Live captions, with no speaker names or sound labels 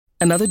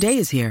Another day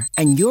is here,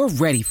 and you're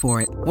ready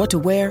for it. What to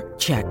wear?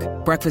 Check.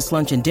 Breakfast,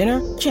 lunch, and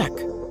dinner? Check.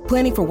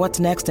 Planning for what's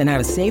next and how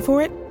to save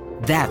for it?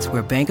 That's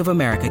where Bank of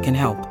America can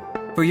help.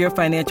 For your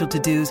financial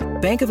to-dos,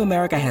 Bank of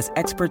America has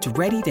experts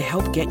ready to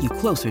help get you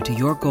closer to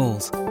your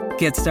goals.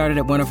 Get started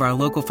at one of our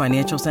local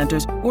financial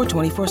centers or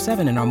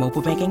 24/7 in our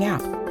mobile banking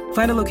app.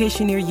 Find a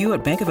location near you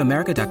at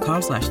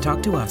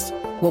bankofamerica.com/talktous.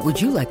 What would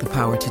you like the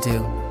power to do?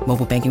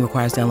 Mobile banking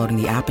requires downloading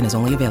the app and is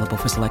only available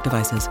for select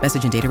devices.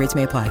 Message and data rates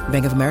may apply.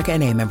 Bank of America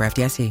N.A., member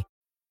FDIC.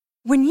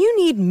 When you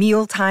need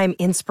mealtime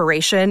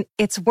inspiration,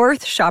 it's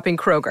worth shopping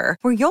Kroger,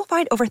 where you'll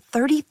find over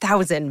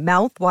 30,000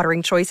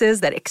 mouth-watering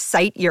choices that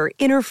excite your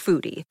inner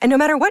foodie. And no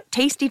matter what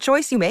tasty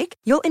choice you make,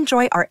 you'll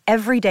enjoy our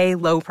everyday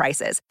low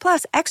prices,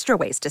 plus extra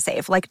ways to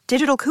save, like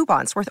digital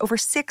coupons worth over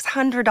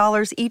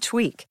 $600 each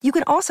week. You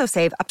can also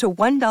save up to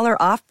 $1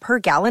 off per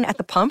gallon at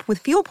the pump with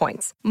fuel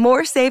points.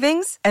 More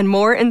savings and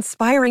more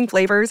inspiring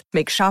flavors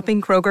make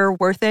shopping Kroger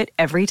worth it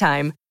every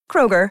time.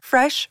 Kroger,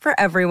 fresh for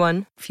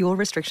everyone. Fuel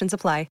restrictions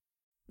apply.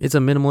 It's a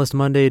Minimalist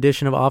Monday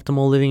edition of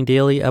Optimal Living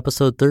Daily,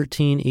 episode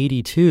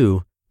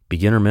 1382,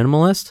 Beginner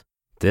Minimalist?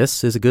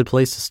 This is a good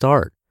place to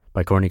start,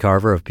 by Courtney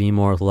Carver of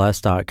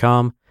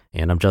BeMoreWithLess.com,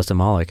 and I'm Justin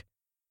Malik.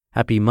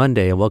 Happy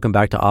Monday and welcome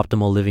back to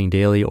Optimal Living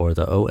Daily, or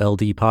the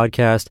OLD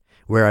podcast,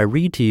 where I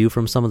read to you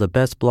from some of the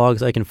best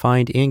blogs I can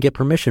find and get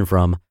permission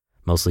from,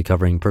 mostly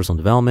covering personal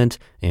development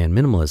and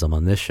minimalism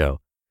on this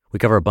show. We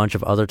cover a bunch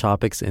of other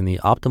topics in the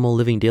Optimal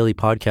Living Daily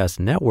podcast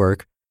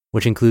network,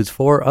 which includes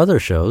 4 other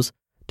shows.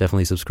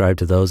 Definitely subscribe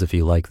to those if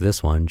you like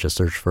this one. Just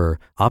search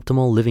for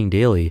Optimal Living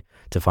Daily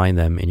to find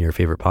them in your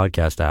favorite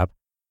podcast app.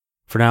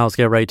 For now, let's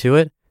get right to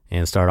it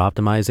and start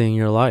optimizing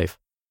your life.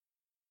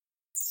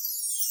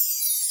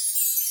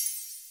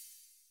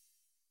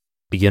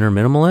 Beginner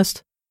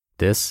Minimalist?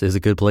 This is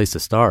a good place to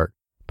start,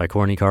 by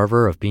Courtney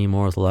Carver of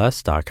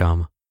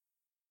BeMoreWithLess.com.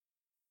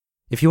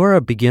 If you are a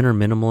beginner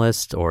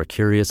minimalist or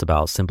curious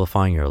about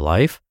simplifying your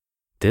life,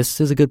 this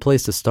is a good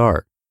place to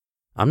start.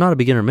 I'm not a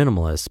beginner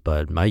minimalist,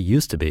 but I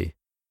used to be.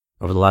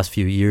 Over the last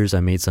few years, I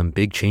made some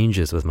big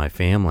changes with my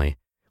family.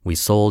 We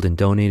sold and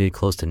donated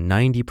close to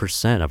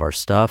 90% of our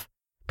stuff,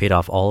 paid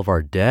off all of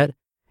our debt,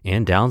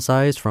 and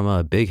downsized from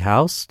a big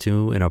house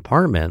to an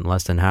apartment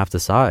less than half the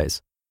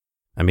size.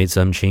 I made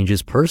some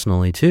changes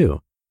personally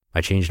too.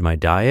 I changed my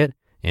diet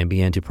and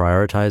began to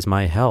prioritize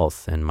my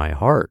health and my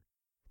heart.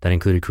 That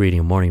included creating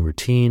a morning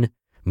routine,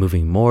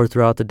 moving more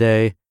throughout the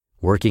day,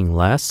 working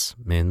less,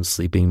 and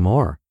sleeping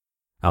more.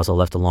 I also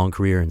left a long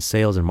career in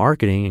sales and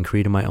marketing and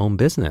created my own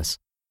business.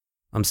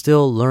 I'm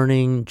still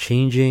learning,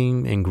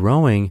 changing, and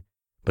growing,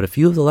 but a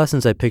few of the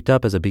lessons I picked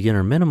up as a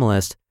beginner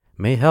minimalist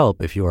may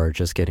help if you are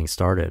just getting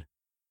started.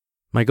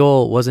 My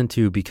goal wasn't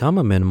to become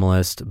a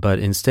minimalist, but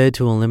instead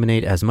to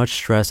eliminate as much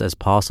stress as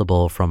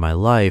possible from my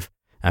life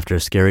after a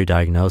scary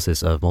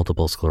diagnosis of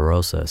multiple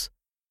sclerosis.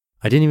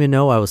 I didn't even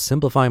know I was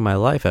simplifying my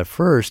life at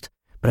first,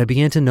 but I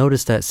began to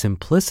notice that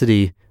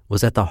simplicity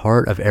was at the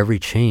heart of every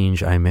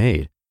change I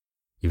made.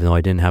 Even though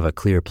I didn't have a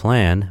clear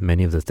plan,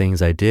 many of the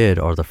things I did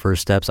are the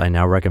first steps I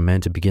now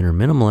recommend to beginner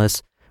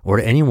minimalists or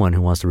to anyone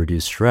who wants to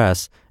reduce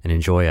stress and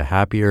enjoy a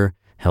happier,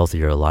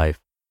 healthier life.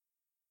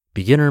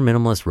 Beginner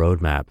Minimalist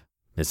Roadmap.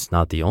 It's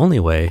not the only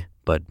way,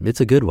 but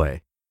it's a good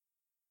way.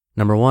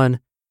 Number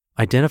 1,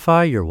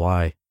 identify your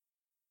why.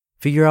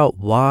 Figure out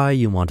why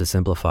you want to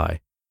simplify.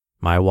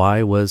 My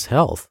why was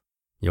health.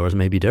 Yours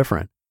may be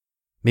different.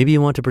 Maybe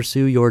you want to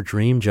pursue your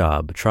dream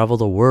job, travel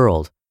the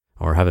world,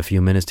 or have a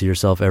few minutes to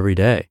yourself every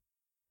day.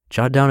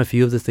 Jot down a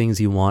few of the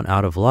things you want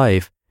out of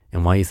life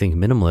and why you think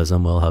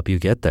minimalism will help you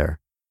get there.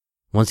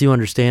 Once you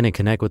understand and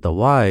connect with the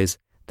whys,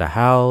 the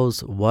hows,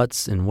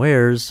 whats, and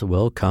wheres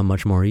will come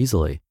much more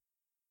easily.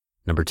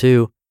 Number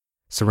 2,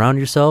 surround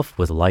yourself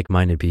with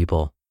like-minded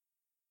people.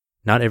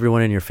 Not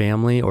everyone in your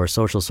family or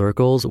social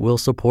circles will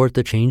support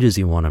the changes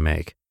you want to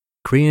make.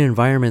 Create an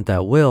environment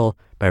that will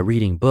by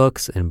reading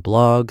books and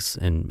blogs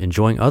and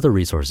enjoying other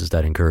resources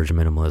that encourage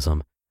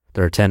minimalism.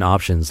 There are 10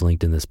 options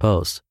linked in this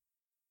post.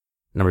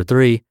 Number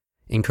 3,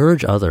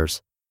 encourage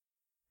others.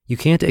 You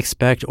can't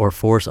expect or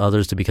force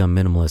others to become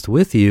minimalist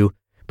with you,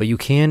 but you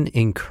can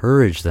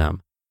encourage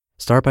them.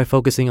 Start by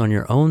focusing on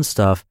your own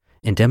stuff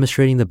and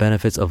demonstrating the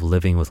benefits of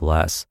living with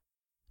less.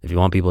 If you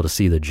want people to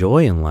see the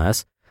joy in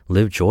less,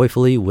 live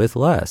joyfully with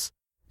less.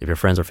 If your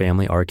friends or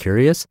family are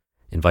curious,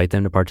 invite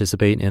them to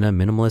participate in a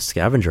minimalist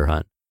scavenger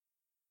hunt.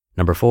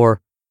 Number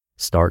 4,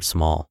 start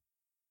small.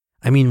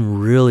 I mean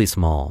really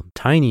small,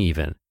 tiny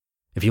even.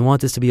 If you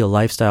want this to be a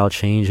lifestyle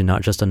change and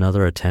not just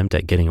another attempt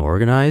at getting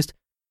organized,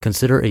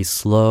 consider a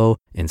slow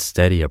and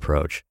steady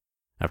approach.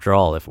 After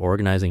all, if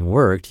organizing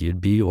worked, you'd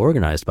be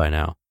organized by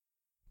now.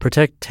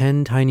 Protect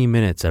 10 tiny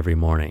minutes every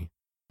morning.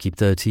 Keep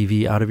the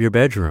TV out of your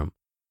bedroom.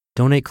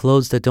 Donate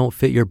clothes that don't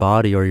fit your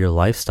body or your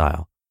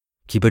lifestyle.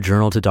 Keep a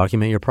journal to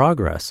document your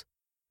progress.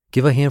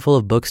 Give a handful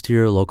of books to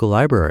your local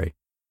library.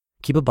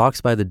 Keep a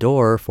box by the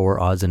door for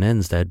odds and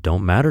ends that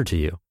don't matter to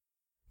you.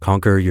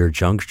 Conquer your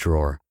junk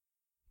drawer.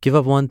 Give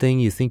up one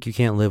thing you think you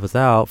can't live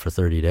without for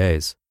 30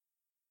 days.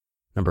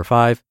 Number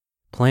 5,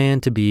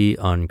 plan to be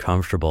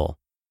uncomfortable.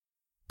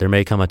 There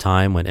may come a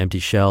time when empty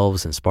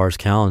shelves and sparse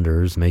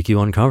calendars make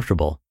you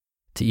uncomfortable.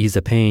 To ease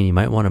the pain, you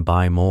might want to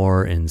buy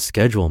more and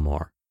schedule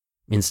more.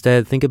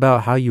 Instead, think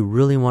about how you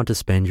really want to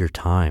spend your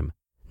time.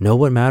 Know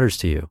what matters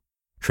to you.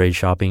 Trade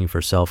shopping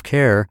for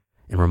self-care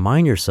and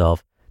remind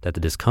yourself that the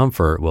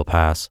discomfort will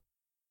pass.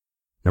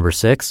 Number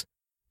 6,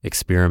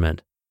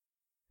 experiment.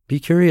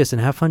 Be curious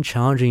and have fun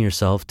challenging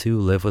yourself to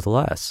live with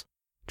less.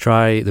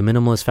 Try the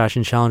Minimalist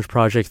Fashion Challenge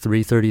Project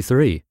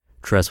 333.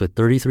 Dress with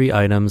 33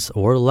 items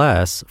or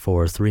less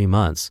for 3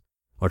 months.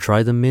 Or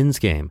try the Mins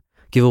game.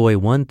 Give away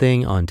 1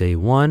 thing on day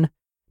 1,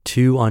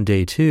 2 on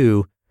day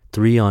 2,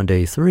 3 on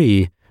day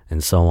 3,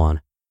 and so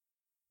on.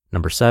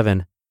 Number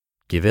 7,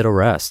 give it a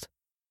rest.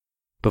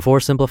 Before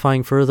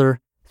simplifying further,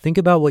 think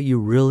about what you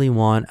really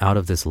want out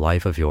of this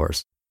life of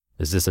yours.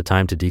 Is this a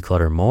time to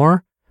declutter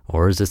more?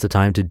 Or is this a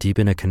time to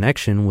deepen a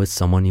connection with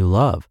someone you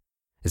love?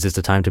 Is this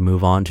a time to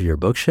move on to your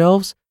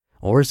bookshelves?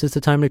 Or is this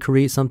a time to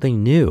create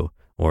something new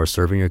or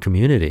serve in your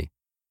community?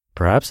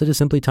 Perhaps it is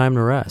simply time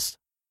to rest.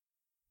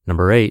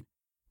 Number 8,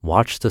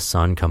 watch the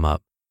sun come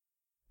up.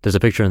 There's a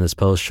picture in this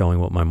post showing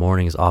what my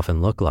mornings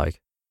often look like.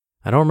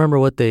 I don't remember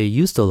what they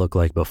used to look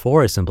like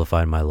before I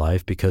simplified my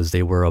life because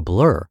they were a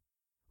blur.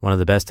 One of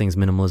the best things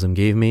minimalism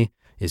gave me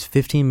is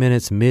 15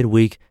 minutes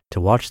midweek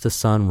to watch the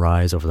sun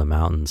rise over the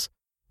mountains.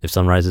 If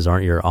sunrises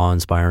aren't your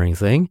awe-inspiring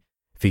thing,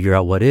 figure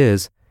out what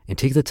is and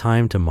take the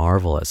time to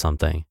marvel at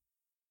something.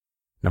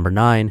 Number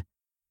 9,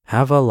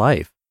 have a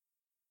life.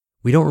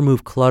 We don't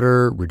remove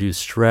clutter, reduce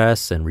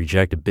stress, and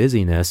reject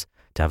busyness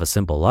to have a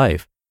simple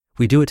life.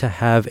 We do it to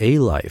have a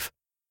life.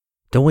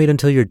 Don't wait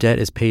until your debt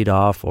is paid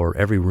off or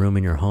every room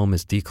in your home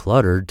is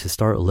decluttered to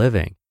start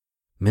living.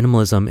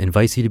 Minimalism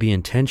invites you to be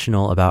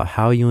intentional about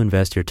how you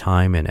invest your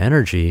time and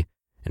energy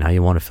and how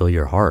you want to fill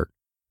your heart.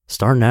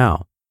 Start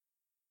now.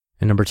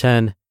 And number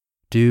 10,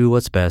 do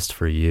what's best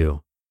for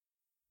you.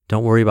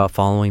 Don't worry about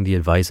following the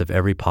advice of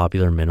every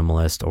popular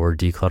minimalist or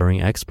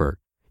decluttering expert.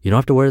 You don't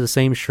have to wear the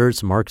same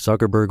shirts Mark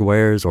Zuckerberg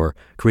wears or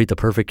create the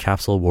perfect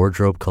capsule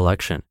wardrobe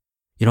collection.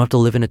 You don't have to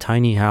live in a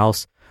tiny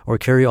house or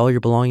carry all your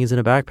belongings in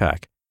a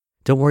backpack.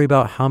 Don't worry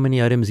about how many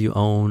items you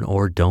own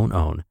or don't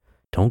own.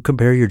 Don't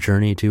compare your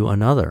journey to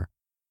another.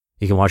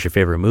 You can watch your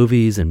favorite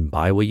movies and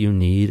buy what you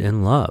need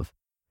and love.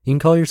 You can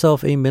call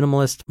yourself a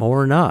minimalist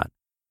or not.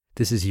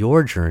 This is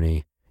your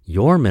journey,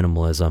 your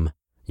minimalism,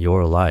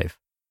 your life.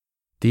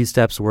 These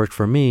steps worked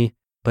for me,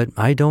 but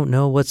I don't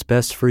know what's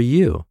best for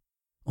you.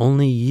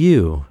 Only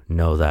you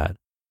know that.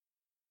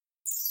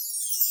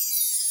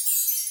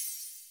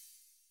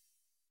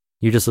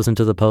 You just listened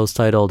to the post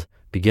titled,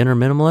 Beginner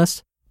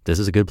Minimalist? This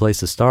is a good place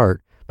to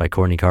start by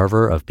Courtney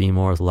Carver of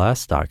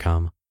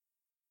BeMoreWithLess.com.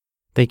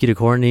 Thank you to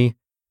Courtney.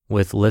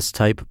 With list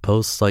type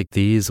posts like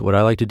these, what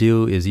I like to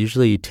do is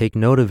usually take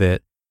note of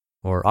it,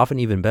 or often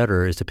even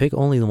better is to pick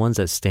only the ones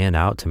that stand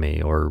out to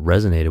me or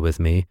resonated with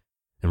me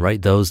and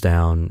write those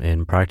down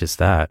and practice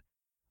that.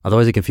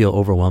 Otherwise it can feel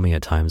overwhelming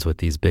at times with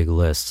these big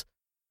lists.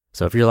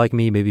 So if you're like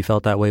me, maybe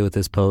felt that way with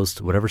this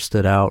post, whatever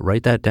stood out,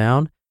 write that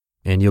down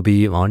and you'll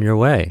be on your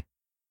way.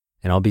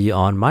 And I'll be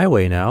on my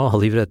way now. I'll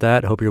leave it at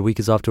that. Hope your week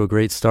is off to a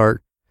great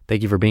start.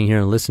 Thank you for being here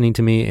and listening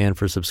to me and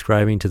for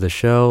subscribing to the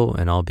show.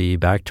 And I'll be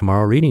back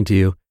tomorrow reading to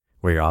you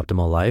where your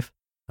optimal life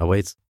awaits.